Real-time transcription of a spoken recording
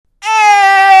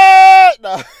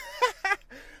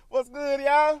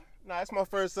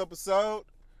first episode.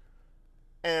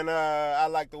 And I'd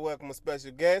like to welcome a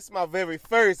special guest, my very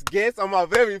first guest on my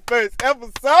very first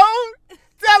episode.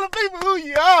 Tell the people who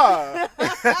you are.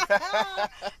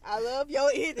 I love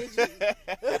your energy.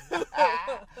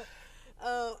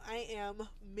 I am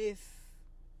Miss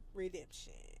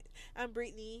Redemption. I'm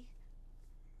Brittany.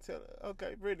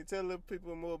 Okay, Brittany, tell the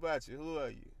people more about you. Who are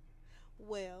you?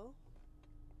 Well,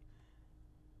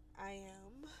 I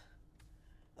am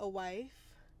a wife,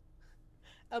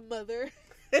 a mother.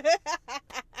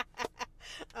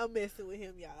 I'm messing with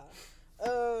him,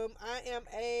 y'all. I am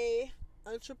a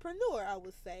entrepreneur, I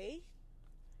would say.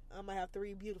 I have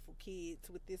 3 beautiful kids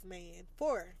with this man.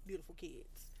 4 beautiful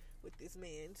kids with this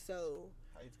man. So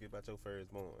how you forget about your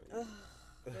firstborn?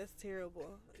 That's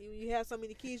terrible. You have so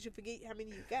many kids, you forget how many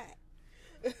you got.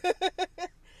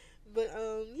 But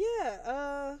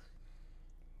yeah.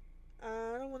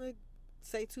 I don't want to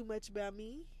say too much about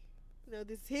me. You know,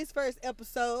 this is his first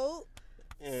episode.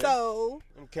 Yeah. So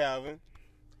I'm Calvin,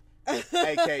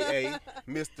 aka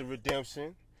Mr.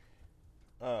 Redemption,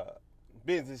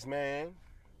 businessman,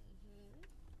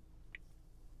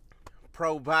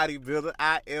 pro bodybuilder,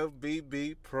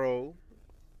 IFBB pro,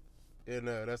 and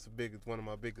that's one of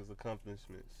my biggest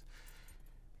accomplishments.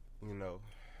 You know,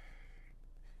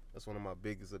 that's one of my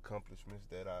biggest accomplishments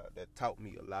that taught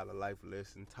me a lot of life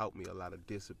lessons, taught me a lot of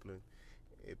discipline.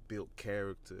 It built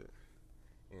character.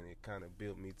 And it kind of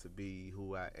built me to be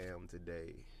who I am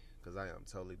today, because I am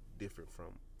totally different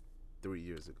from 3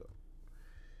 years ago.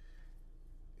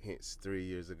 Hence, 3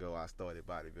 years ago, I started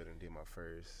bodybuilding, did my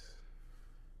first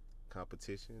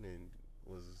competition, and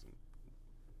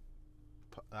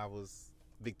I was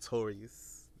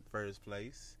victorious, first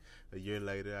place. A year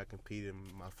later, I competed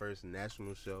in my first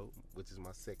national show, which is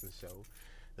my second show.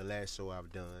 The last show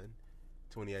I've done,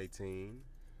 2018,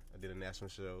 I did a national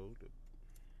show.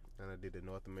 And I did the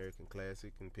North American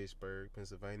Classic in Pittsburgh,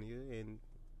 Pennsylvania, and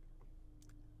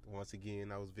once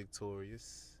again I was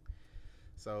victorious.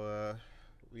 So,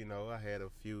 I had a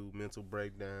few mental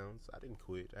breakdowns. I didn't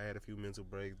quit. I had a few mental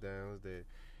breakdowns that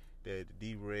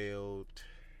derailed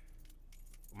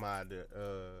my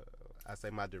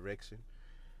direction.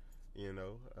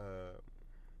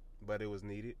 But it was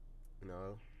needed.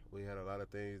 We had a lot of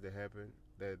things that happened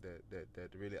that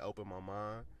really opened my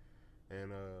mind,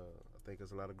 and I think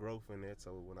there's a lot of growth in that.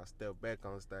 So when I step back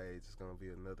on stage, it's gonna be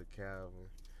another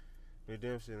Calvin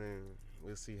Redemption, and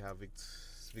we'll see how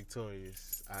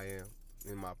victorious I am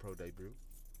in my pro debut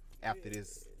after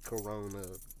this Corona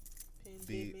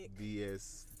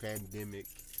BS pandemic.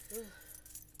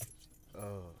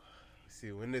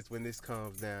 See, when this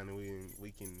calms down and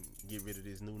we can get rid of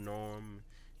this new norm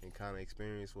and kind of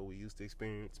experience what we used to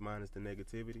experience minus the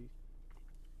negativity,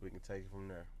 we can take it from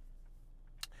there.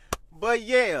 But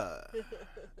yeah,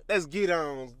 let's get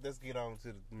on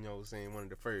to one of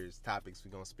the first topics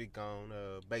we're gonna speak on,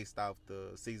 based off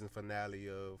the season finale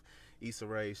of Issa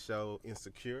Rae's show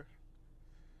Insecure.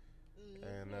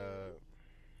 And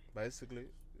basically,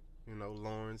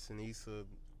 Lawrence and Issa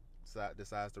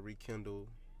decides to rekindle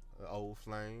an old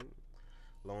flame.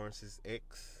 Lawrence's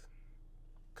ex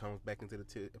comes back into the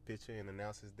picture and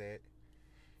announces that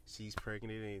she's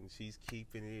pregnant and she's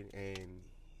keeping it, and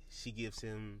she gives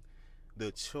him the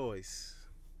choice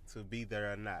to be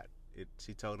there or not.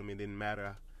 She told him it didn't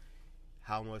matter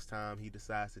how much time he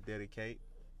decides to dedicate.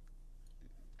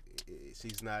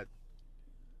 She's not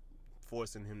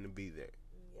forcing him to be there.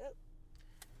 Yep.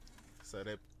 So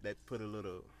that put a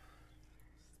little.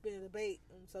 It's been a debate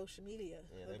on social media.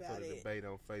 Yeah, they put a debate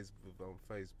on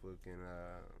Facebook, and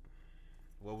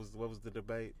what was the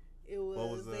debate? It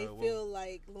was they feel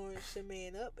like Lawrence should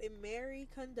man up and marry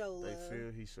Condola. They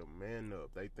feel he should man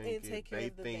up. They think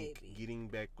baby. Getting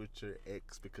back with your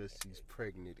ex because she's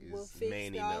pregnant is fix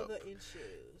manning all up. The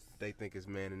issues. They think it's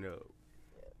manning up,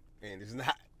 and it's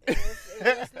not. And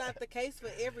that's not the case for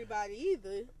everybody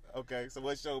either. Okay, so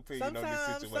what's your opinion on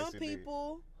this situation? Some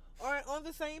people aren't on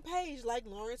the same page, like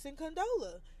Lawrence and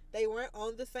Condola. They weren't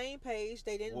on the same page.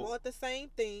 They didn't want the same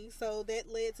thing, so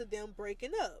that led to them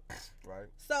breaking up. Right.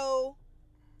 So,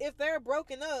 if they're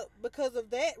broken up because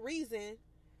of that reason,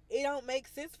 it don't make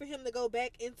sense for him to go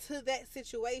back into that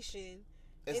situation.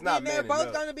 It's not manning up. They're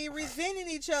both going to be resenting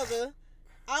each other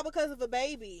all because of a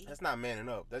baby. That's not manning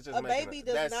up. That's just a baby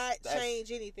does not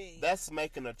change anything. That's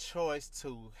making a choice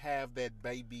to have that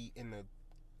baby in a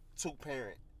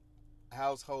 2-parent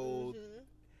household. Mm-hmm.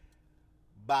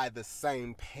 By the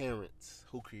same parents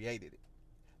who created it.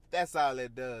 That's all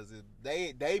it does. Is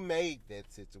they made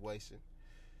that situation,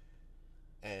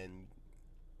 and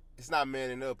it's not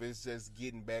manning up. It's just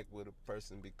getting back with a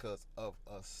person because of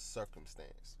a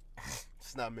circumstance.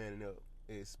 It's not manning up.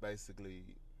 it's basically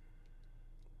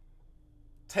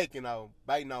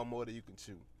biting out more than you can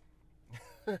chew.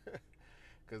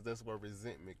 Because that's where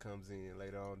resentment comes in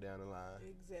later on down the line.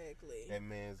 Exactly. That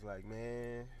man's like,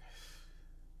 man,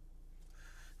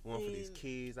 one for these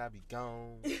kids, I be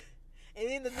gone. And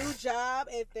then the new job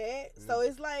at that. So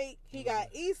it's like he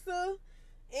got Issa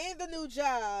and the new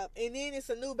job, and then it's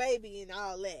a new baby and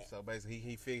all that. So basically,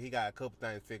 he got a couple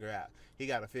things to figure out. He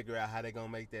got to figure out how they gonna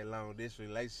make that long distance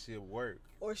relationship work.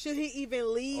 Or should he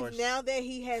even leave now that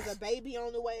he has a baby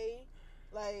on the way?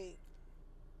 Like,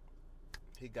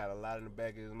 he got a lot in the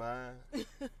back of his mind.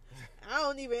 I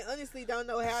honestly don't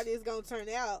know how this gonna turn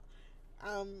out.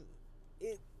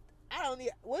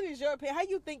 What is your opinion? How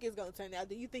you think it's gonna turn out?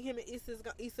 Do you think him and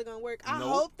Issa gonna work? I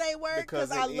hope they work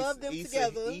because I love them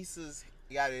together. Issa's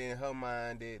got it in her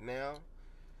mind that now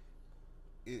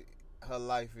her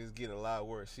life is getting a lot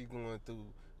worse. She's going through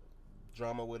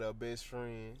drama with her best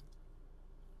friend.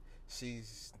 She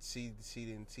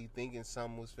thinking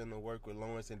something was finna work with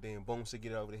Lawrence, and then boom, she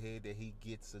get over the head that he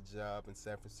gets a job in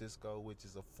San Francisco, which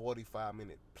is a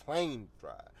 45-minute plane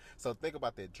drive. So think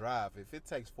about that drive. If it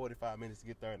takes 45 minutes to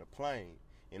get there in a plane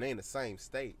and they in the same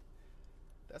state,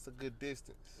 that's a good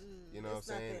distance. You know what I'm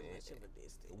saying? Not that much of a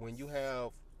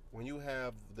distance. When you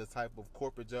have the type of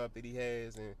corporate job that he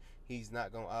has and he's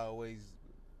not gonna always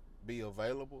be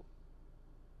available,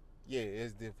 yeah,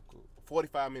 it's difficult.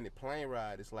 45-minute plane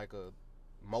ride is like a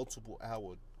multiple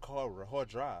hour car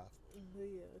drive.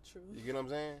 Yeah, true. You get what I'm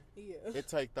saying? Yeah. It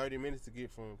take 30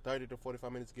 to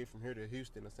 45 minutes to get from here to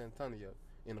Houston or San Antonio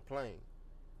in a plane,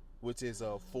 which is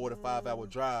a 4 to 5 hour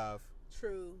drive.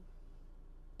 True.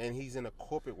 And he's in a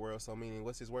corporate world, so meaning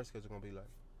what's his work schedule gonna be like?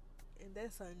 And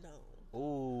that's unknown.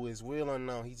 Ooh, it's real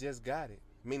unknown. He just got it.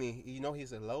 Meaning, you know,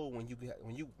 he's a low when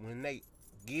they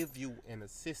give you an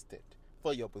assistant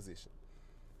for your position.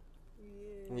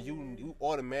 Yeah. When you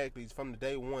automatically from the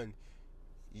day one,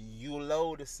 your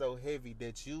load is so heavy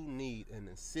that you need an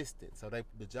assistant. So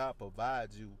the job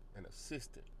provides you an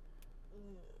assistant.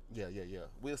 Yeah.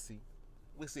 We'll see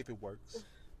if it works.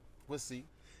 We'll see.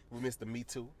 We missed the Me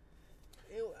Too.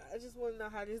 I just want to know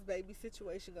how this baby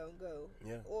situation gonna go.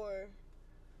 Yeah. Or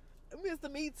Mr.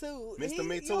 Me Too. Mr.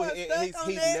 Me Too.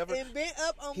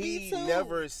 He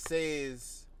never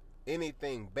says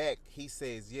anything back. He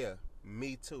says, "Yeah,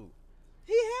 me too."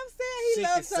 He have said he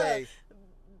loves her.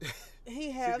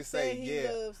 He have said he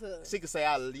loves her. She could say,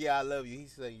 I love you." He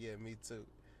say, "Yeah, me too."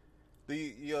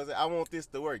 You know what I'm saying? "I want this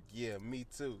to work." "Yeah, me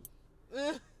too."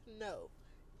 No,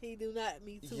 he do not.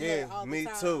 Me too. Yeah, her all me the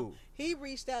time. too. He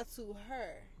reached out to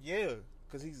her. Yeah,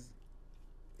 because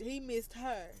he missed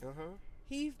her.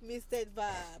 He missed that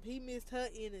vibe. He missed her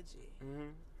energy.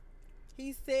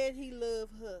 He said he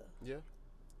loved her. Yeah.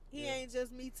 He ain't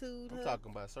just Me Too'd her. I'm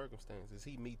talking about circumstances.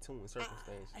 He Me Too in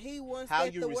circumstances. He wants how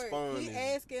that you to respond. Work. He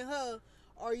asking her,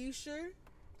 "Are you sure?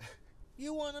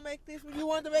 You want to make this? You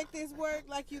want to make this work?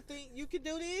 Like you think you could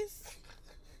do this?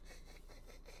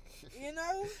 You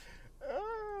know?"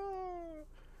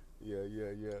 Yeah.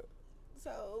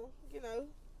 So, you know.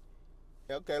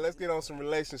 Okay, let's get on some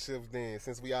relationships then.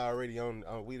 Since we already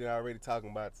already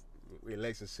talking about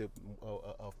relationship,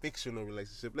 a fictional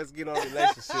relationship. Let's get on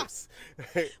relationships.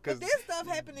 But this stuff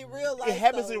happened in real life. It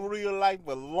happens in real life,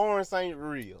 but Lawrence ain't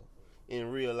real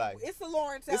in real life. It's a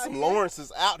Lawrence out here. It's some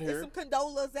Lawrences out here. It's some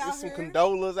Condolas out here. It's some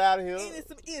Condolas out here. And it's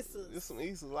some Issas. It's some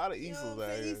Issas. A lot of Issas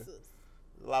out here. Issas.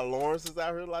 A lot of Lawrences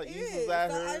out here. A lot of Issas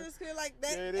out here. I just feel like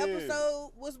that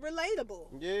episode was relatable.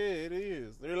 Yeah, it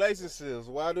is. Relationships.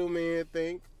 Why do men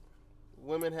think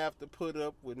women have to put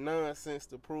up with nonsense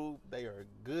to prove they are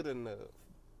good enough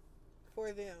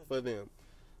for them?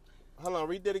 Hold on,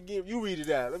 read that again. You read it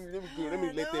out. Let me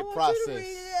let that process.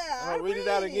 Read it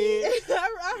out again.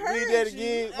 I heard read that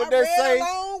again. You. What they say?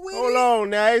 Hold on.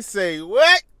 Now they say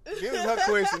what? This is her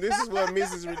question. This is what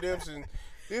Mrs. Redemption.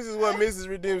 This is what Mrs.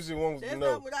 Redemption wants to know.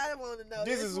 That's not what I want to know.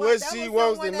 This is what she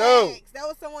wants to know. That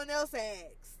was someone else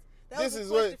asked. That this was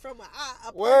is a question what, from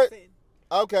a what? person.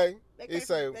 Okay. They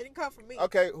didn't come from me.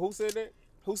 Okay, who said that?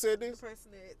 Who said this? The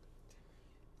person that.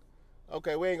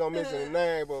 Okay, we ain't gonna mention the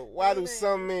name, but why do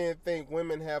some men think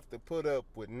women have to put up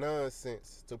with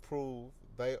nonsense to prove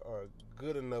they are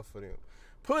good enough for them?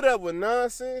 Put up with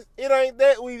nonsense? It ain't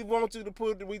that we want you to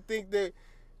put. We think that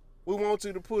we want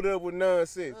you to put up with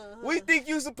nonsense. We think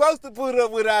you supposed to put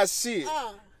up with our shit.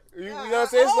 You know what I'm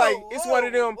saying? It's one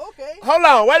of them. Okay. Hold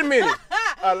on, wait a minute.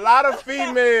 A lot of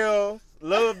females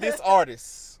love this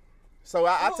artist, so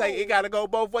I take it. Got to go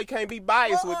both ways. Can't be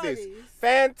biased with this.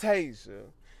 Fantasia.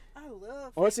 I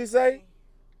love. What she say?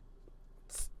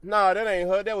 No, that ain't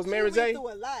her. That was Mary J.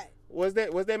 Through a lot. Was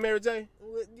that Mary J?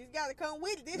 You gotta come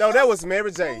with it. This No, show- that was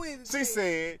Mary J. Who is She it?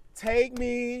 said, "Take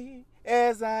me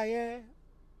as I am."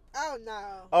 Oh no.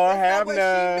 Or That's have not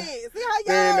none. what she meant. See how y'all,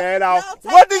 Then that off. y'all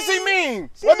take What does me? she mean?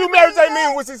 She What do didn't Mary mean J that.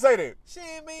 mean when she say that? She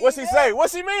didn't mean What she that. say?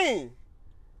 What she mean?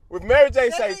 With Mary J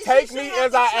That say, means she "Take shouldn't me have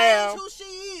as to I change am." Who she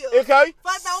is. Okay,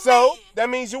 For no so man. that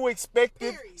means you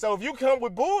expected. Period. So if you come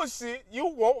with bullshit, you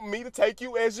want me to take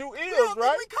you as you We is, don't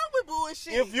right? think we come with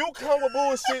bullshit. If you come with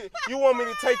bullshit, you want me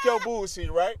to take your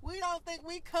bullshit, right? We don't think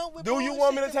we come with Do bullshit. you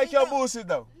want me to 'cause take we your don't. bullshit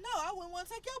though? No, I wouldn't want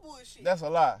to take your bullshit. That's a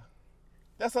lie.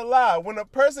 That's a lie. When a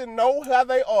person know how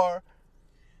they are,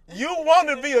 you want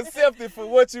to be accepted for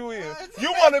what you is.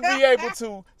 You want to be able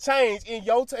to change in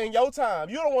your time.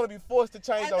 You don't want to be forced to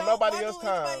change on nobody else's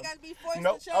time.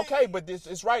 No, okay, but this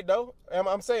is right though.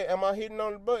 I'm saying, am I hitting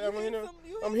on the butt? I'm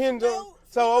hitting on.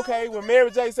 So okay, when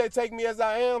Mary J say take me as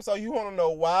I am, so you want to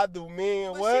know why do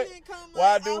men what?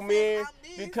 Why do men?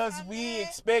 Because we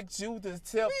expect you to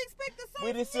tell.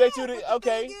 We expect you to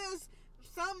okay.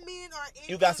 Some men are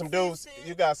You got some dudes. inconsistent.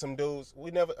 You got some dudes.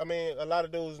 We never. I mean, a lot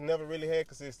of dudes never really had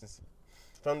consistency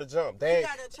from the jump. They You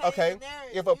gotta change okay. the narrative.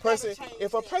 If You a gotta person, change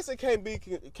if a that. person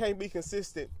can't be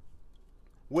consistent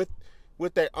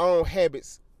with their own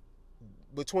habits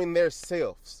between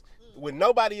themselves, with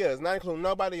nobody else, not including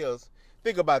nobody else.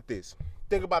 Think about this.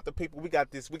 Think about the people. We got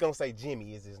this. We gonna say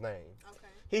Jimmy is his name. Okay.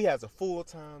 He has a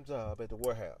full-time job at the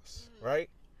warehouse, right?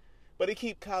 But he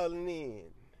keep calling in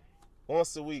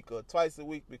once a week or twice a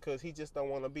week because he just don't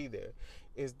want to be there.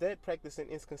 Is that practicing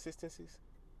inconsistencies?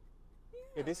 Yeah.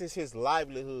 And this is his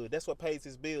livelihood. That's what pays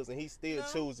his bills, and he still No.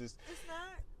 chooses. It's not.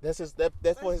 That's his.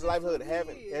 That's what his just livelihood who he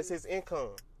having. is. That's his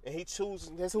income, and he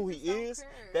chooses. That's who he just don't is. care.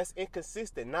 That's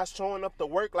inconsistent. Not showing up to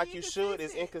work like you should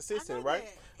is inconsistent, I know right?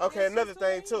 that. Okay, That's another just who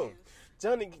thing he too. is.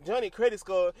 Johnny credit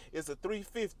score is a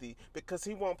 350 because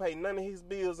he won't pay none of his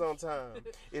bills on time.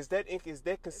 Is that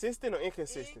consistent or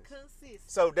inconsistent? Inconsistent.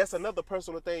 So that's another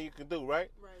personal thing you can do, right?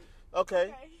 Right.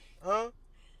 Okay. Huh?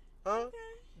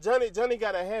 Okay. Johnny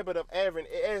got a habit of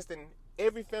asking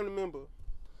every family member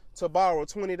to borrow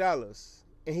 $20,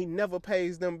 and he never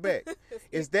pays them back.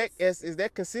 Is that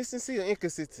consistency or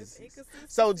inconsistency? Inconsistency.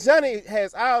 So Johnny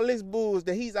has all this bulls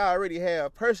that he's already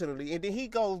have personally, and then he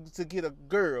goes to get a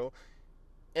girl,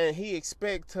 and he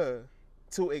expects her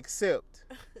to accept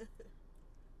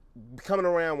coming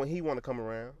around when he want to come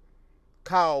around,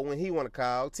 call when he want to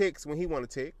call, text when he want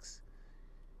to text,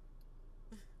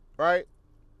 right?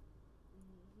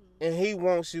 And he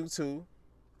wants you to.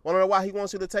 Wanna know why he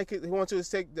wants you to take it? He wants you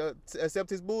to accept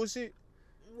his bullshit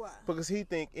Why? because he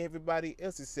think everybody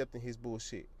else is accepting his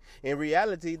bullshit. In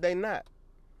reality, they not.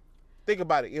 Think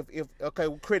about it. If okay,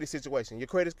 credit situation, your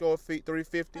credit score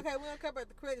 350. Okay, we don't care about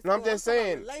the credit. No, I'm score. just talking about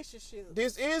saying, relationship.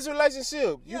 This is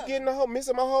relationship. Yeah. You getting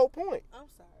missing my whole point. I'm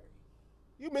sorry.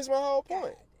 You missed my whole God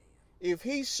point. If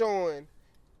he's showing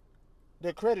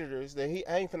the creditors that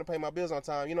I ain't finna pay my bills on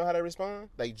time, you know how they respond?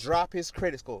 They drop his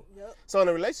credit score. Yep. So in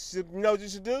a relationship, you know what you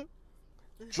should do?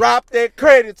 Drop that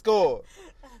credit score.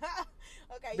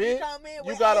 Okay, Bitch, you come in you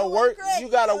with gotta A1 work. credit, You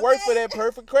gotta work for okay? that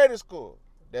perfect credit score.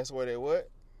 That's where that what?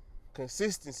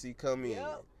 Consistency come in.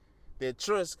 Yep. That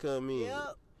trust come in.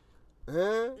 Yep.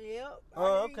 Huh? Yep.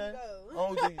 Oh, There you okay. go.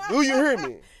 Oh, do you hear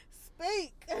me?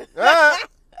 Speak. Ah!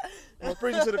 I'm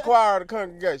preaching to the choir or the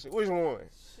congregation. Which one?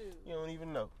 Shoot. You don't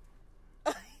even know.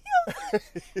 Y'all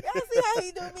see how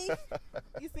he do me?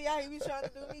 You see how he be trying to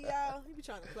do me, y'all? He be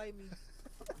trying to play me.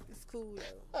 It's cool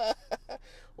though.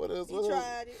 What else? He What else?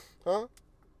 tried it. Huh?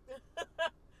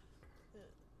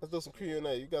 Let's do some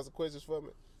Q&A. You got some questions for me?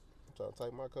 I'm trying to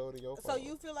type my code in your phone. So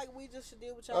you feel like we just should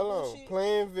deal with y'all Hold on. bullshit?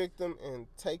 Playing victim and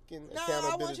taking No,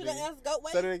 accountability. I want you to answer. Go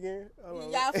wait. Say that again. Hold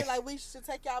on. Y'all feel like we should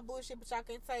take y'all bullshit, but y'all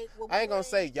can't take what we I ain't gonna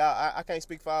bring? say y'all. I can't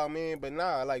speak for all men, but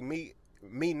nah, like me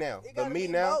now. It But gotta me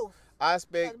be now, both. I It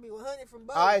expect. gotta be 100 from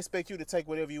both. I expect you to take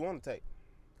whatever you want to take.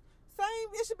 Same.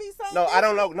 It should be same. No, I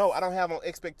don't know. difference. No, I don't have no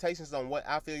expectations on what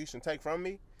I feel you should take from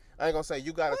me. I ain't gonna say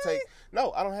you gotta What? take.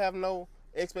 No, I don't have no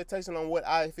expectation on what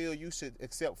I feel you should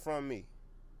accept from me.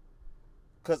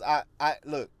 Cause I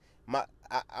look,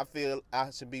 I feel I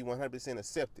should be 100%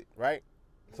 accepted, right?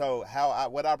 So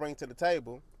what I bring to the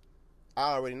table,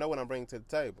 I already know what I'm bringing to the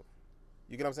table.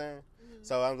 You get what I'm saying? Mm-hmm.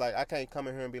 So I'm like, I can't come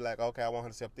in here and be like, okay, I want her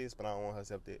to accept this, but I don't want her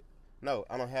to accept that. No,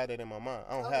 I don't have that in my mind.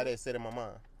 I don't have that set in my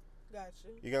mind. Gotcha.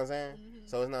 You get what I'm saying? Mm-hmm.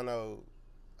 So it's not no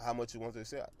how much you want to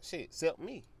accept. Shit, accept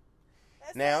me.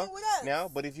 That's Now, same with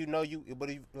us. but if you know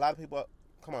a lot of people,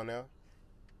 come on now.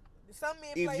 Some men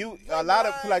if play, you- play a lot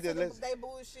of blind people like to this- they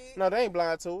bullshit. No, they ain't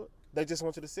blind to it. They just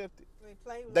want you to accept it. They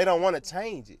play with They don't want to bullshit.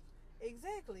 change it.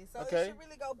 Exactly. So Okay. it should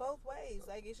really go both ways.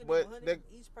 Like it should But be 100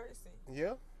 they- each person.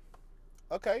 Yeah.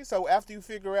 Okay, so after you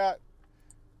figure out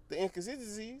the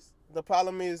inconsistencies, the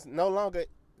problem is no longer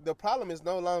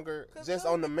just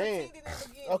on the man.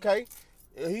 Okay,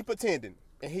 he pretending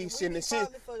and he shitting the shit.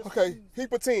 Okay, he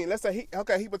pretend. Let's say he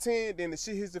pretend. Then the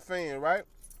shit hits the fan, right?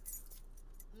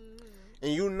 Mm-hmm.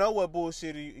 And you know what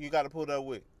bullshit you got to put up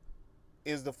with.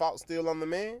 Is the fault still on the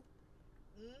man?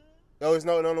 Mm-hmm. Or it's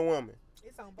not on the woman?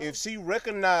 It's on both. If she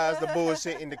recognized the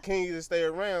bullshit and the king to stay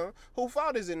around, whose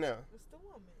fault is it now? It's the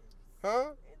woman.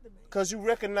 Huh? Because you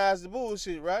recognize the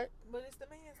bullshit, right? But it's the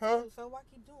man's too, so why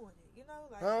keep doing it? You know,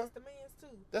 like it's the man's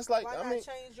too. That's like, why not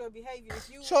change your behavior if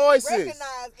you choices.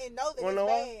 Recognize and know that it's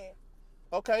bad?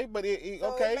 Okay, but so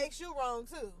it makes you wrong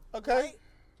too. Okay.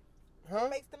 Right? It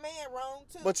makes the man wrong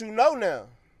too. But you know now.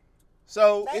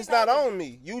 So it's not on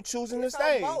me. You choosing to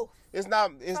stay. It's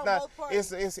not.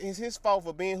 It's his fault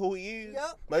for being who he is.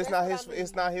 Yep. But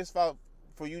it's not his fault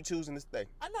for you choosing to stay.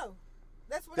 I know.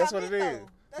 That's what it is.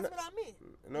 That's what I meant.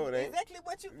 No, it ain't. Exactly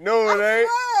what you. No, it ain't.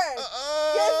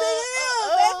 Yes, it is.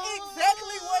 That's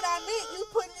exactly what I meant. You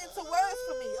putting it into words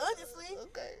for me. Honestly,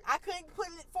 okay. I couldn't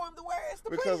form the words to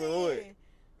because put it of what? in.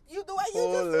 You the way you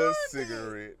just little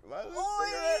cigarette.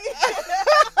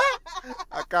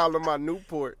 I call him my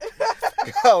Newport.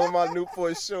 Call him my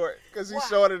Newport short because he's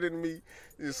shorter than me.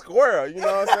 He's squirrel, you know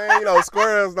what I'm saying? You know,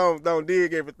 squirrels don't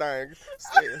dig everything.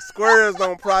 Squirrels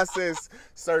don't process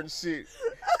certain shit.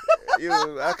 You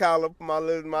know, I call him my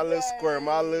little squirrel,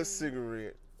 my little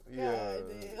cigarette. Yeah.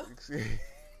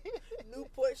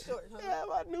 Newport short, huh? Yeah,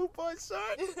 my Newport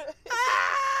short.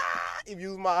 If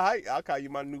you use my height, I'll call you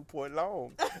my Newport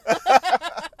long.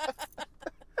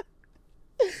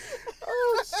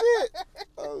 Oh shit.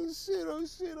 Oh shit. Oh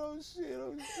shit. Oh shit.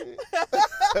 Oh shit.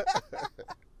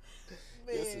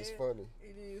 Man, this is funny.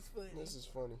 It is funny. This is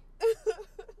funny.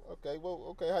 Okay, well,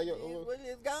 okay, how you?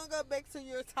 It's gonna go back to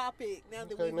your topic now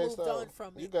that we moved on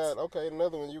from it. You got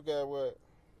another one. You got what?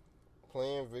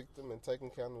 Playing victim and taking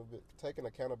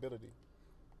accountability.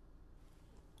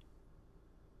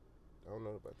 I don't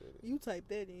know about that. You typed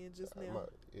that in just now.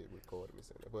 It recorded me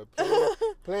saying that. But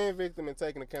playing victim and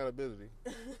taking accountability.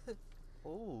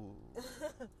 Ooh.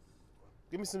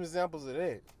 Give me some examples of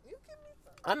that.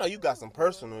 I know you got some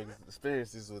personal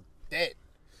experiences with that.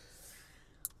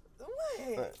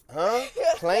 What? Huh?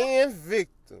 Playing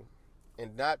victim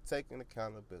and not taking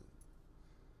accountability.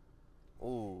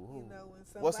 Ooh. You know, when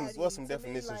somebody, what's some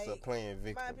definitions of playing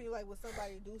victim? My opinion, like when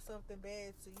somebody do something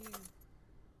bad to you,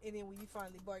 and then when you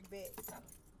finally bark back,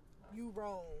 you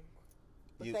wrong.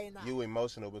 But they not. You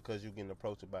emotional because you getting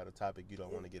approached about a topic you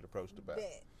don't want to get approached about.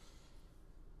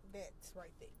 That's right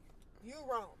there. You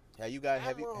wrong. Have you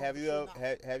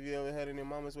ever had any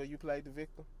moments where you played the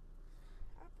victim?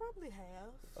 I probably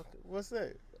have. Okay, what's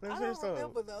that? I don't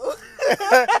remember though.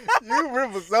 You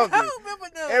remember something? I don't remember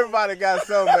nothing. Everybody got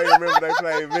something they remember they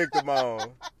played victim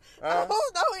on. I don't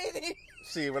know any.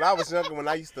 Shit, when I was younger, when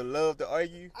I used to love to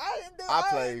argue, I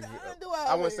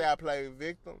wouldn't say I played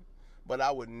victim, but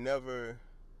I would never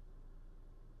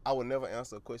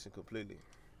answer a question completely.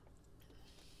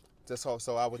 Just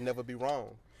so I would never be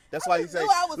wrong. That's why you say,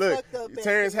 look,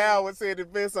 Terrence Howard said the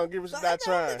best on Give It Your Not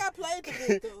Trying. I think I played the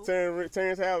victim.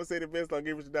 Terrence Howard said the best on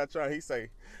Give It Your Not Trying. He say,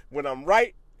 when I'm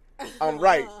right, I'm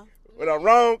right. When I'm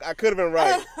wrong, I could have been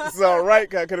right. So I'm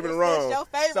right, I could have been wrong. Your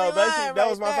favorite so basically, line that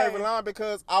was my favorite line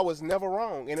because I was never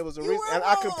wrong, and it was a reason, and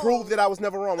wrong. I could prove that I was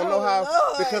never wrong. I know how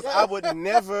because I would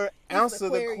never answer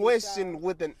the question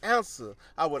with an answer.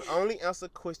 I would only answer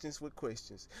questions with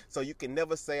questions. So you can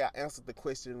never say I answered the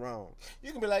question wrong.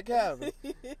 You can be like Calvin.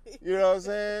 You know what I'm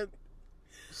saying?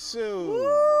 Shoot.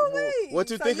 Woo-wee. What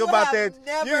you think about that?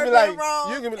 You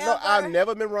can be like, I've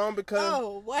never been wrong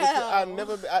because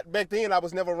back then I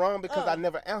was never wrong because I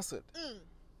never answered.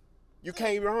 You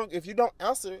can't be wrong if you don't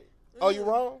answer it. Are you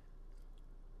wrong?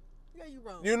 Yeah, you're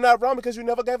wrong. You're not wrong because you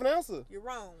never gave an answer. You're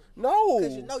wrong. No.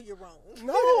 Because you know you're wrong.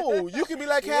 No. You can be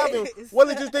like Calvin. Yes. What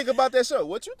did you think about that show?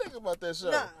 What you think about that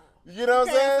show? Nah. You know what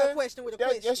I'm saying? Answer a question with a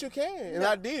question. Yes, you can. And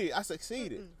I did. I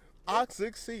succeeded. I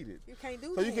succeeded. You can't do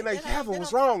so that. So you can like, Calvin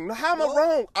was wrong. Now, how am I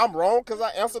wrong? I'm wrong because I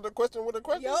answered the question with a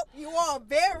question? Yup, you are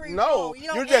very wrong.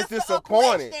 You're just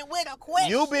disappointed. With a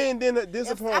question. You being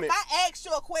disappointed. If I ask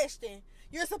you a question,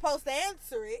 you're supposed to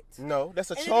answer it. No, that's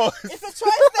a choice. It's a choice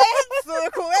to answer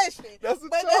a question. That's a choice.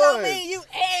 But that don't mean you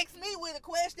ask me with a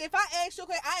question. If I ask you a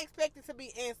question, I expect it to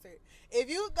be answered. If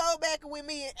you go back with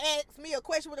me and ask me a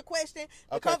question with a question,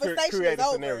 the conversation is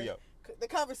over. Scenario. The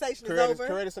conversation is over.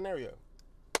 Create a scenario.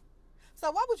 So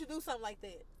why would you do something like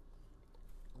that?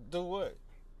 Do what?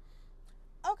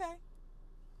 Okay.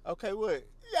 Okay, what?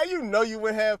 Yeah, you know you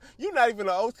would have. You're not even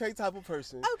an okay type of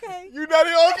person. Okay. You're not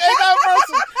an okay type of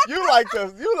person. You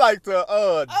like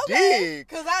to dig.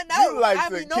 Cause I know. You like I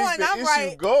to be keep knowing the I'm issue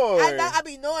right. going. I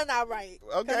be knowing I'm right.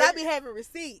 Okay. Cause I be having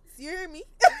receipts. You hear me?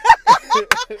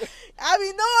 I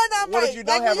be knowing I'm What right. if you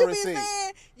don't like have when a you receipt? Be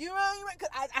saying, you wrong, you right. Cause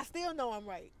I still know I'm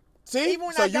right. See? Even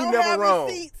when So I you don't never have wrong.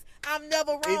 receipts, I'm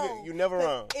never wrong. You never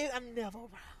wrong. I'm never wrong.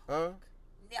 Huh?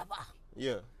 Never.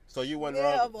 Yeah. So you wasn't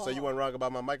wrong. Never. So you wasn't wrong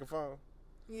about my microphone.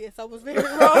 Yes, I was very wrong.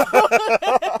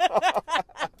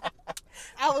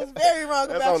 I was very wrong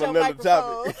That's about on your another microphone.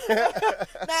 topic.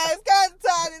 Now it's kind of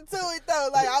tied into it though.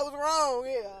 Like I was wrong.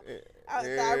 Yeah.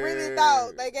 I really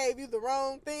thought they gave you the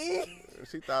wrong thing.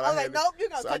 She thought I was I like, had nope, you're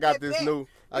gonna so take I got that this back.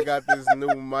 I got this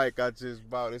new mic I just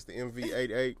bought. It's the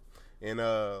MV88, and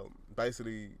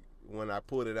basically when I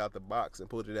pulled it out the box and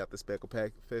pulled it out the special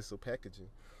packaging,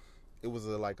 it was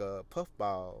like a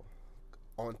puffball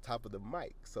on top of the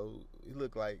mic, so it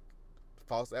looked like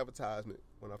false advertisement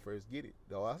when I first get it.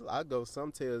 Though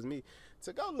some tells me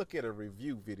to go look at a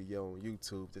review video on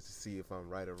YouTube just to see if I'm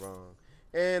right or wrong,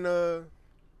 and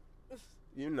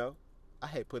you know. I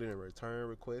had put in a return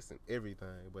request and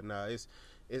everything, but nah, it's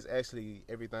actually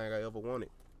everything I ever wanted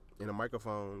in a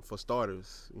microphone for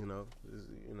starters. You know.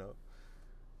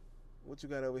 What you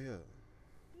got over here?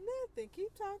 Nothing.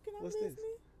 Keep talking. I'm What's listening.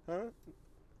 this? Huh?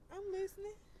 I'm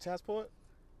listening. Child support?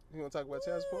 You want to talk about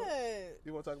child support? What?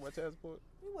 You want to talk about child support?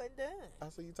 You wasn't done. I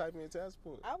see you typing in child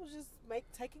support. I was just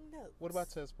taking notes. What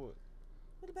about child support?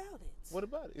 What about it? What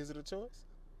about it? Is it a choice?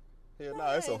 Hell no,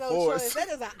 That it's a ain't no force. choice. That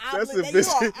is an That's a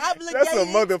obligation. bitch. That's a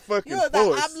motherfucking You're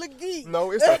force. the obligee.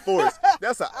 No, it's a force.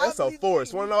 That's a Obligee.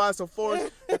 force. Want to know why it's a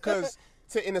force? Because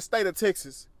in the state of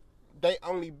Texas, they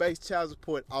only base child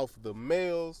support off the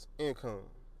male's income.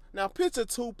 Now, picture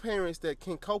two parents that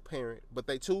can co-parent, but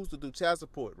they choose to do child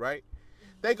support, right?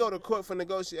 They go to court for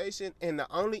negotiation, and the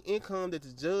only income that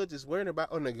the judge is worried about,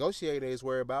 or negotiator is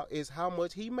worried about, is how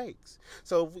much he makes.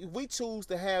 So if we choose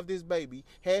to have this baby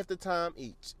half the time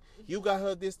each, you got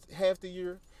her this half the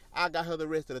year, I got her the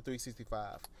rest of the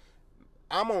 365.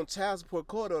 I'm on child support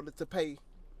court order to pay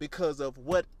because of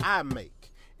what I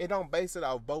make. It don't base it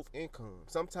off both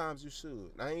incomes. Sometimes you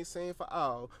should. I ain't saying for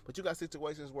all, but you got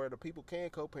situations where the people can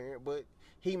co-parent, but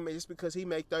just because he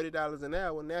make $30 an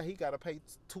hour, now he got to pay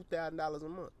 $2,000 a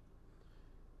month.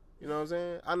 You know what I'm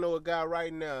saying? I know a guy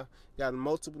right now got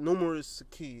numerous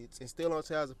kids and still on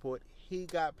child support. He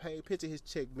got paid. Picture his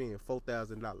check being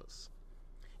 $4,000,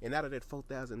 and out of that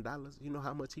 $4,000, you know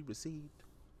how much he received?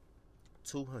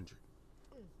 $200.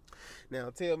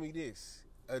 Now tell me this,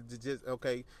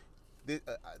 okay.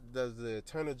 Does the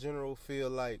Attorney General feel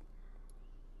like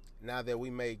now that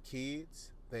we made kids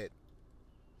that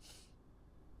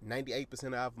 98%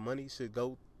 of our money should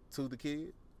go to the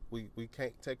kid? We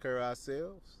can't take care of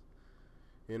ourselves,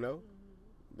 you know?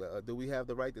 Do we have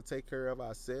the right to take care of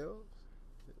ourselves?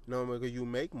 No, because you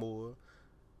make more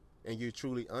and you're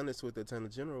truly honest with the Attorney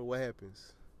General, what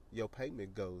happens? Your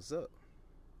payment goes up,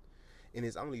 and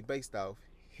it's only based off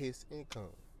his income.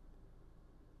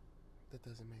 That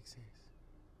doesn't make sense.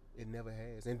 It never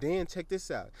has. And then check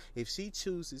this out. If she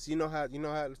chooses, you know how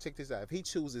to check this out. If he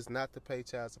chooses not to pay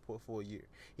child support for a year,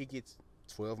 he gets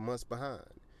 12 months behind.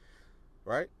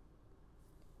 Right?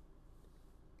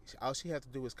 All she has to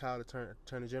do is call the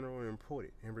Attorney General and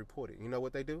report it. You know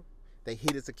what they do? They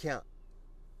hit his account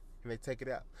and they take it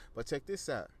out. But check this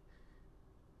out.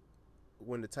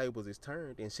 When the tables is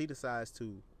turned and she decides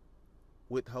to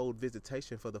withhold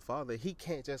visitation for the father, he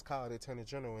can't just call the Attorney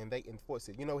General and they enforce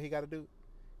it. You know what he got to do?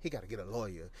 He got to get a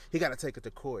lawyer. He got to take it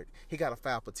to court. He got to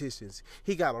file petitions.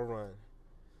 He got to run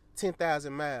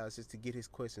 10,000 miles just to get his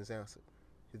questions answered,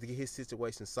 to get his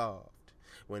situation solved.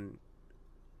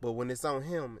 But when it's on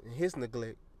him and his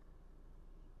neglect,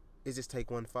 it just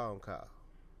take one phone call.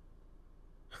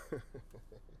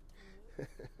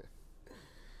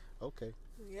 Okay.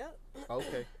 Yep.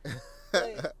 Okay.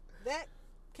 But that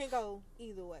can go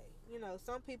either way. You know,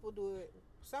 some people do it.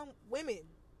 Some women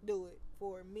do it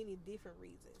for many different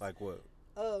reasons. Like what?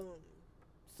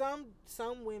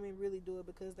 Some women really do it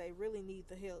because they really need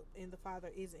the help and the father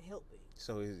isn't helping.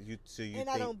 So you think,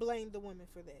 I don't blame the woman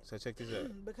for that. So check this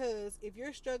out. Because if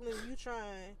you're struggling, you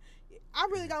trying. I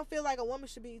really don't feel like a woman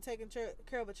should be taking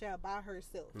care of a child by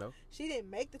herself. No. She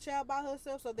didn't make the child by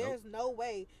herself, so there's no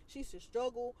way she should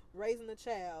struggle raising a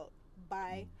child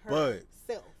by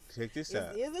herself. Check this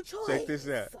out. It is a choice. Check this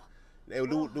out.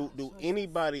 Do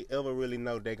anybody ever really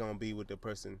know they're gonna be with the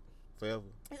person forever?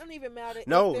 It don't even matter.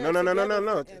 No.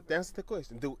 Forever. That's the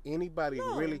question. Do anybody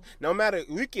really? No matter,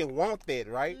 we can want that,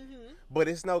 right? Mm-hmm. But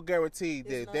it's no guarantee It's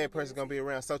that no that person's gonna be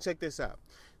around. So check this out.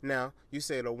 Now you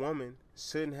said a woman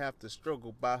shouldn't have to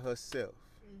struggle by herself,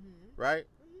 right?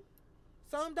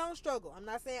 Some don't struggle. I'm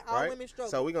not saying all Right. women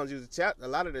struggle. So we're gonna use a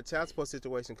lot of the child support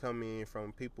situation come in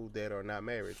from people that are not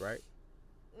married, right?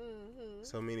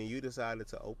 So meaning you decided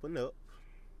to open up,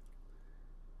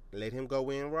 let him go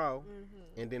in raw,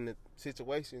 and then the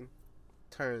situation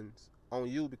turns on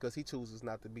you because he chooses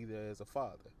not to be there as a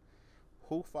father.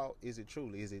 Whose fault is it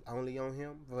truly? Is it only on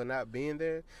him for not being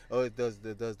there, or does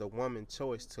the woman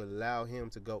choice to allow him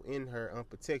to go in her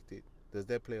unprotected? Does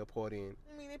that play a part in?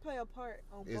 I mean, they play a part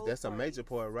on both That's a major parties.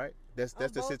 part, right? That's the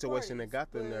both situation that parties,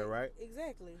 got them there, but- right?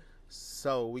 Exactly.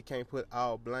 So we can't put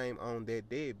all blame on that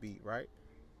deadbeat, right?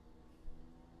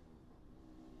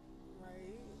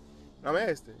 Right. I'm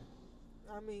asking.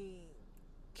 I mean,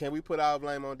 Can we put all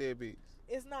blame on deadbeats?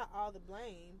 it's not all the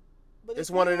blame, but It's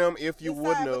if one you- of them. If you it's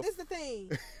wouldn't not, have, But this is the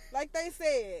thing. Like they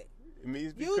said, it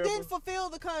means be you careful. didn't fulfill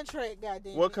the contract.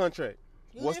 Goddamn. What it. contract?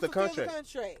 You What's didn't the fulfill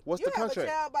contract? The What's you the have contract?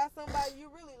 a child by somebody you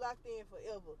really locked in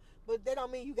forever, but that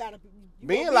don't mean you gotta. You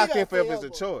Being gonna be locked there in forever is a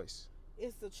choice.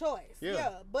 It's a choice. Yeah.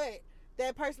 Yeah, but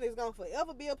that person is gonna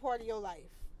forever be a part of your life.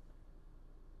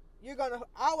 You're gonna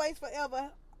always forever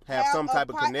Have some a type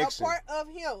of part- connection. A part of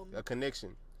him. A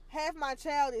connection. Half my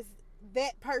child is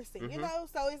that person, you Mhm. know.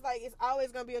 So it's like it's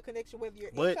always gonna be a connection whether you're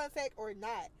in But- contact or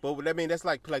not. But I mean, that's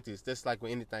like this. That's like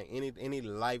with anything, any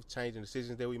life changing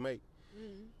decisions that we make.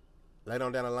 Mm. Later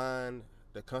on down the line,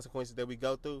 the consequences that we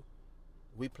go through,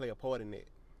 we play a part in it.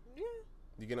 Yeah,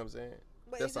 You get what I'm saying?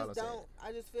 but That's it all just I'm saying. don't.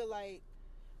 I just feel like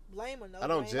blame or no. I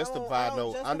don't blame. justify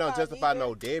I don't justify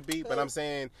no deadbeat, but I'm because-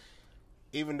 saying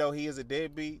even though he is a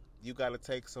deadbeat, you got to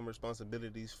take some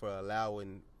responsibilities for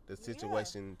allowing the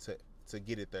situation to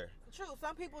get it there. True,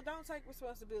 some people don't take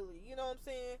responsibility. You know what I'm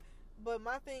saying? But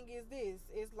my thing is this: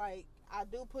 it's like I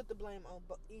do put the blame on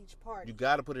each party. You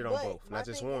got to put it on But both, my not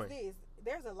just thing one. Is this: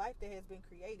 there's a life that has been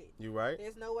created. You right?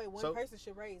 There's no way one So- person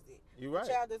should raise it. You right?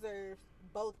 The child deserves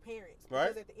both parents.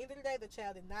 Right. Because at the end of the day, the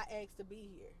child did not ask to be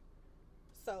here.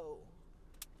 So,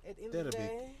 at the end of the That'll be-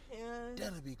 day, yeah.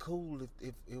 That'd be cool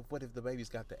if what if the baby's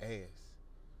got the ass?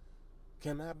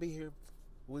 Can I be here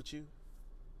with you?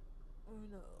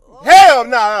 No. Hell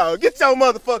no! Get your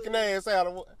motherfucking ass out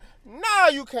of. No,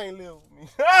 you can't live with me.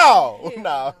 Oh Hell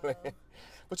no, no. man.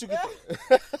 But you get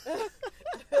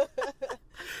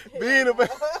being a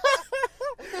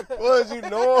what you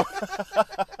know?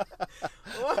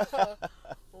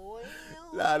 Well,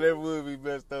 Nah, that would be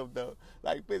messed up though.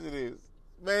 Like picture this,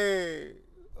 man.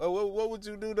 What would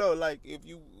you do though? Like if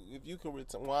you can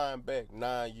rewind back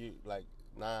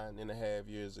 9.5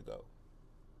 years ago,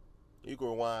 you can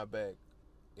rewind back,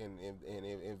 and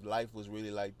if life was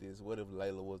really like this, what if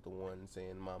Layla was the one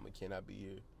saying, "Mama, can I be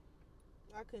here?"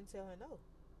 I couldn't tell her no.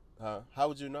 Huh? How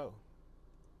would you know?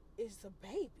 It's a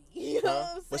baby. You know Huh?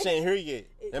 what I'm But she saying? ain't here yet.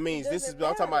 It- That means it this is doesn't what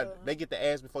I'm talking matter. about. They get the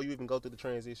ass before you even go through the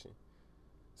transition.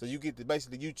 So you get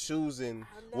basically you choosing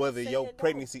I'm not whether your saying no.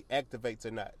 pregnancy activates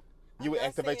or not. I'm You would not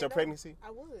activate saying your no. pregnancy? I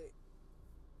would.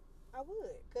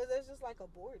 Because it's just like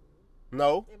aborting,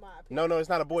 No. in my opinion. No, it's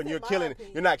not aborting. In You're my killing.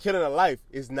 opinion. You're not killing a life.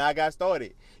 It's not got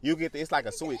started. You get. It's like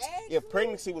a switch. If Actually-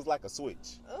 pregnancy was like a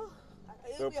switch, Ugh,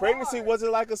 it'd if be pregnancy hard.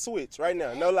 wasn't like a switch, right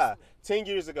now, no lie. 10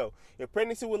 years ago, if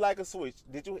pregnancy was like a switch,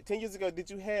 10 years ago, did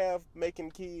you have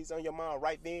making kids on your mind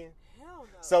right then? Hell no.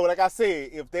 So, like I said,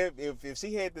 if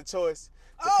she had the choice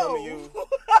to come to you.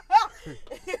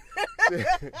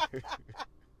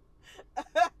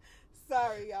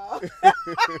 Sorry, y'all.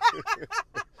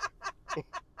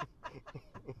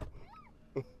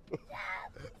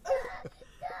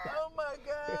 Oh my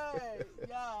god,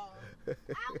 y'all.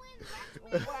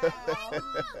 Wow.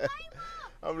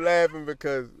 I'm laughing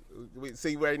because we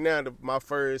see right now my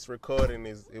first recording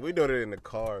is we doing it in the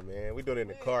car, man. We doing it in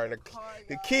the car, and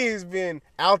the kid's been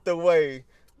out the way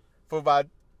for about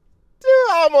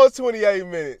almost 28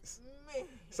 minutes. Man.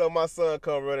 So my son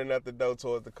come running out the door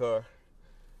towards the car.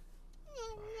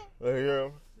 You hear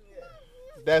him?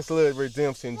 That's Little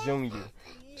Redemption Jr.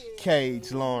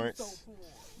 Cage Lawrence.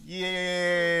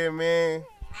 Yeah, man.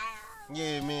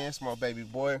 Yeah, man. It's my baby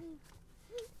boy.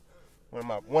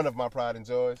 One of my pride and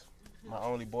joys. My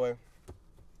only boy.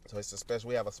 So it's a special.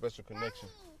 We have a special connection.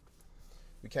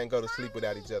 We can't go to sleep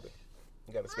without each other.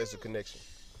 We got a special connection.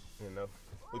 You know.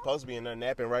 We supposed to be in there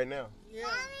napping right now. Yeah.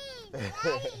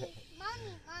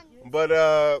 But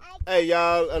hey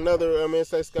y'all, another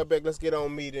say Scumbag. Let's get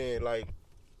on me then. Like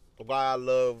why I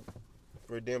love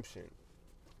redemption.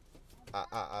 I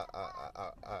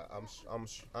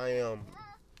am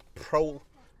pro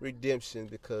redemption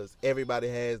because everybody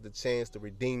has the chance to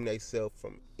redeem themselves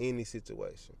from any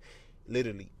situation.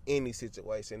 literally any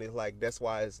situation. It's like that's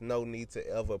why it's no need to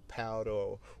ever pout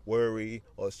or worry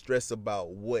or stress about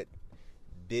what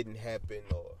didn't happen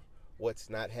or what's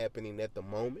not happening at the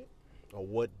moment or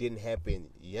what didn't happen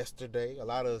yesterday. A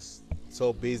lot of us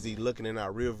so busy looking in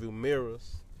our rearview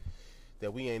mirrors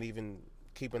that we ain't even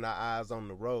keeping our eyes on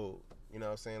the road. You know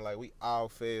what I'm saying? Like, we all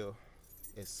fail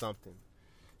at something.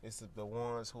 It's the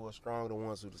ones who are strong, the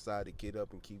ones who decide to get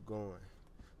up and keep going.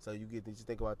 So you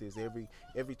think about this,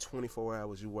 every 24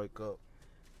 hours you wake up,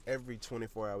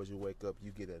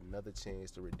 you get another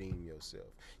chance to redeem yourself.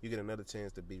 You get another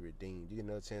chance to be redeemed. You get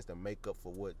another chance to make up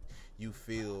for what you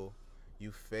feel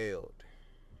you failed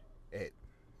at,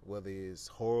 whether it's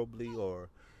horribly or,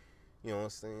 you know what I'm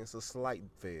saying, it's a slight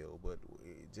fail. But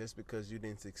just because you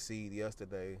didn't succeed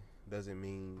yesterday doesn't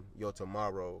mean your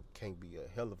tomorrow can't be a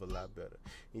hell of a lot better.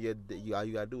 All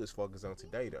you gotta do is focus on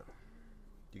today, though.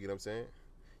 You get what I'm saying?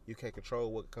 You can't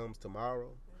control what comes tomorrow.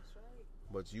 That's right.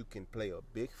 But you can play a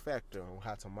big factor on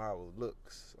how tomorrow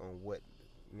looks, on what,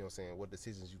 you know what I'm saying, what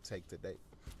decisions you take today,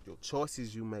 your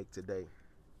choices you make today.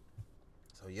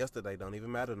 So yesterday don't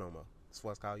even matter no more. That's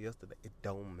what's called yesterday. It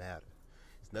don't matter.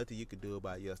 There's nothing you can do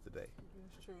about yesterday.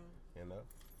 It's true. You know?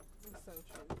 It's so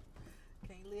true.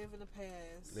 Can't live in the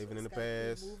past. Living in the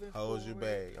past holds you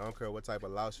back. I don't care what type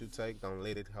of loss you take. Don't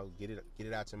let it get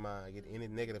it out your mind. Get any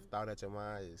negative thought out your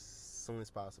mind as soon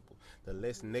as possible. The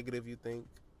less negative you think,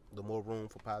 the more room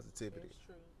for positivity. It's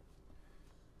true.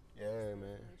 Yeah,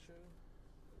 man. It's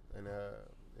true. And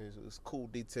it's cool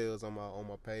details on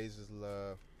my page. Is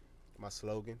my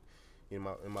slogan in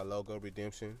my logo,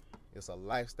 redemption. It's a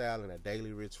lifestyle and a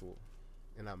daily ritual,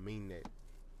 and I mean that.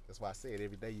 That's why I say it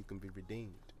every day. You can be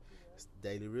redeemed. It's a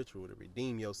daily ritual to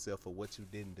redeem yourself for what you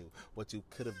didn't do, what you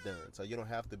could have done. So you don't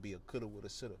have to be a coulda, woulda,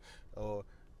 shoulda, or,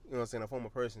 you know what I'm saying. If I'm a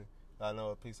person, I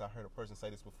know I heard a person say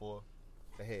this before.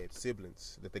 They had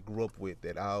siblings that they grew up with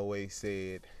that always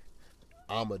said,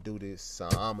 "I'ma do this,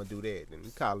 I'ma do that," and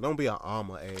we call it, don't be an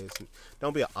armor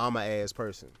ass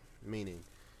person. Meaning,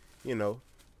 you know,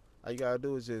 all you gotta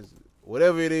do is just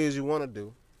whatever it is you want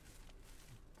to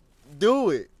do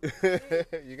it.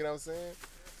 You get what I'm saying?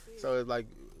 So it's like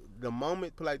the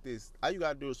moment, put like this, all you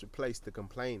gotta do is replace the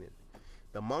complaining.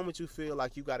 The moment you feel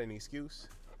like you got an excuse,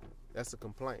 that's a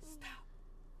complaint.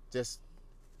 Just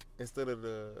instead of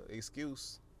the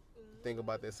excuse, think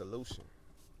about that solution.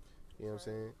 You know what I'm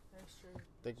saying? That's true.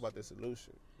 Think about the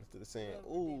solution instead of saying,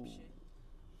 "Ooh,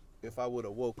 if I would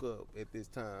have woke up at this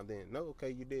time, then no, okay,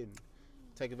 you didn't.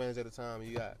 Take advantage of the time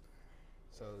you got."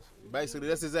 So basically,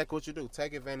 that's exactly what you do.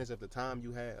 Take advantage of the time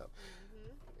you have,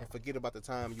 and forget about the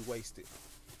time you wasted.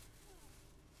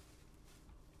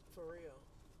 For real.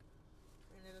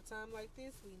 And at a time like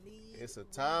this, we need. It's a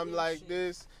time like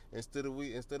this. Instead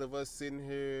of us sitting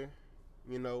here,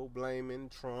 you know, blaming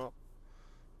Trump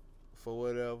for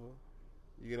whatever.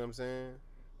 You get what I'm saying?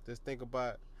 Just think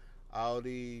about all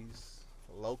these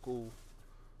local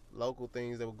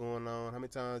things that were going on. How many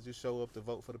times you show up to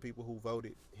vote for the people who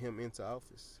voted him into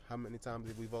office? How many times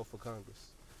did we vote for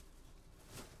Congress?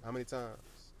 How many times?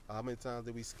 How many times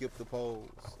did we skip the polls?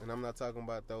 And I'm not talking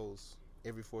about those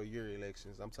every 4-year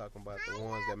elections. I'm talking about the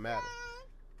ones that matter.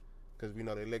 Because we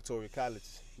know the Electoral College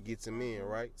gets them in,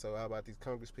 right? So how about these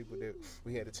Congress people that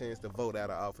we had a chance to vote out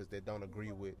of office that don't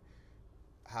agree with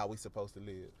how we supposed to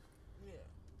live? Yeah.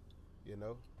 You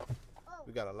know?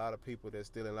 We got a lot of people that's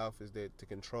still in office that to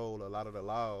control a lot of the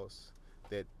laws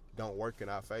that don't work in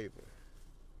our favor.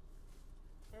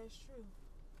 That's true.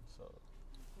 So,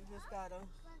 You just gotta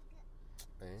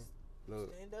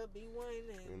look, stand up, be one,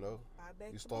 and you know, buy back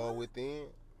you the start block. within.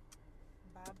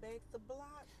 Buy back the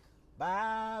block.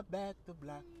 Buy back the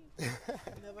block. You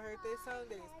never heard that song?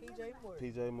 That is PJ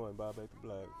Morton. PJ Morton, buy back the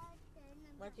block.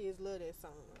 My kids love that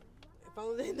song. If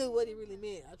only they knew what he really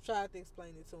meant. I tried to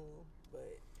explain it to them,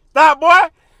 but Stop, boy!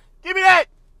 Give me that!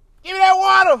 Give me that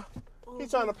water!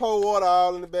 He's trying to pour water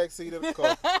all in the back seat of the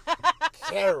car.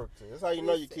 Character. That's how you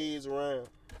know your kids around.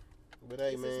 But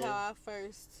hey, this man. is how our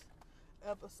first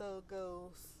episode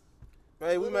goes.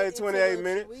 Hey, we made 28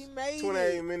 minutes. We made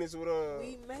 28 minutes with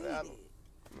We made it.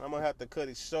 I'm gonna have to cut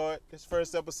it short. This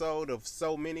first episode of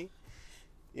so many.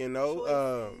 You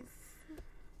know,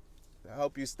 I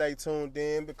hope you stay tuned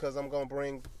in because I'm gonna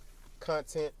bring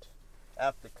content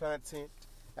after content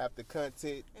after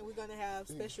content. And we're gonna have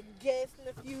special guests in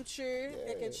the future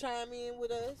that can chime in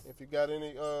with us. If you got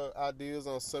any ideas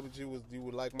on subjects you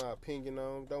would like my opinion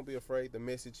on, don't be afraid to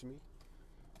message me.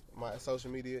 My social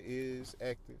media is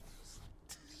active.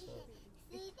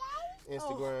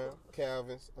 Instagram,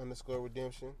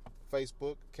 Calvins_redemption.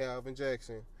 Facebook, Calvin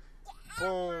Jackson.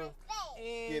 Boom.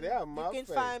 And Get out my you can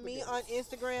face. find me on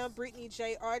Instagram, Brittany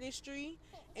J Artistry,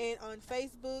 and on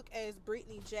Facebook as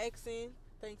Brittany Jackson.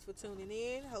 Thanks for tuning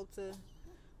in. Hope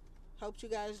you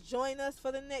guys join us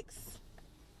for the next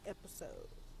episode.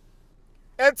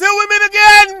 Until we meet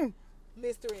again,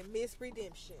 Mr. and Miss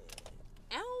Redemption.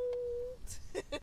 Out.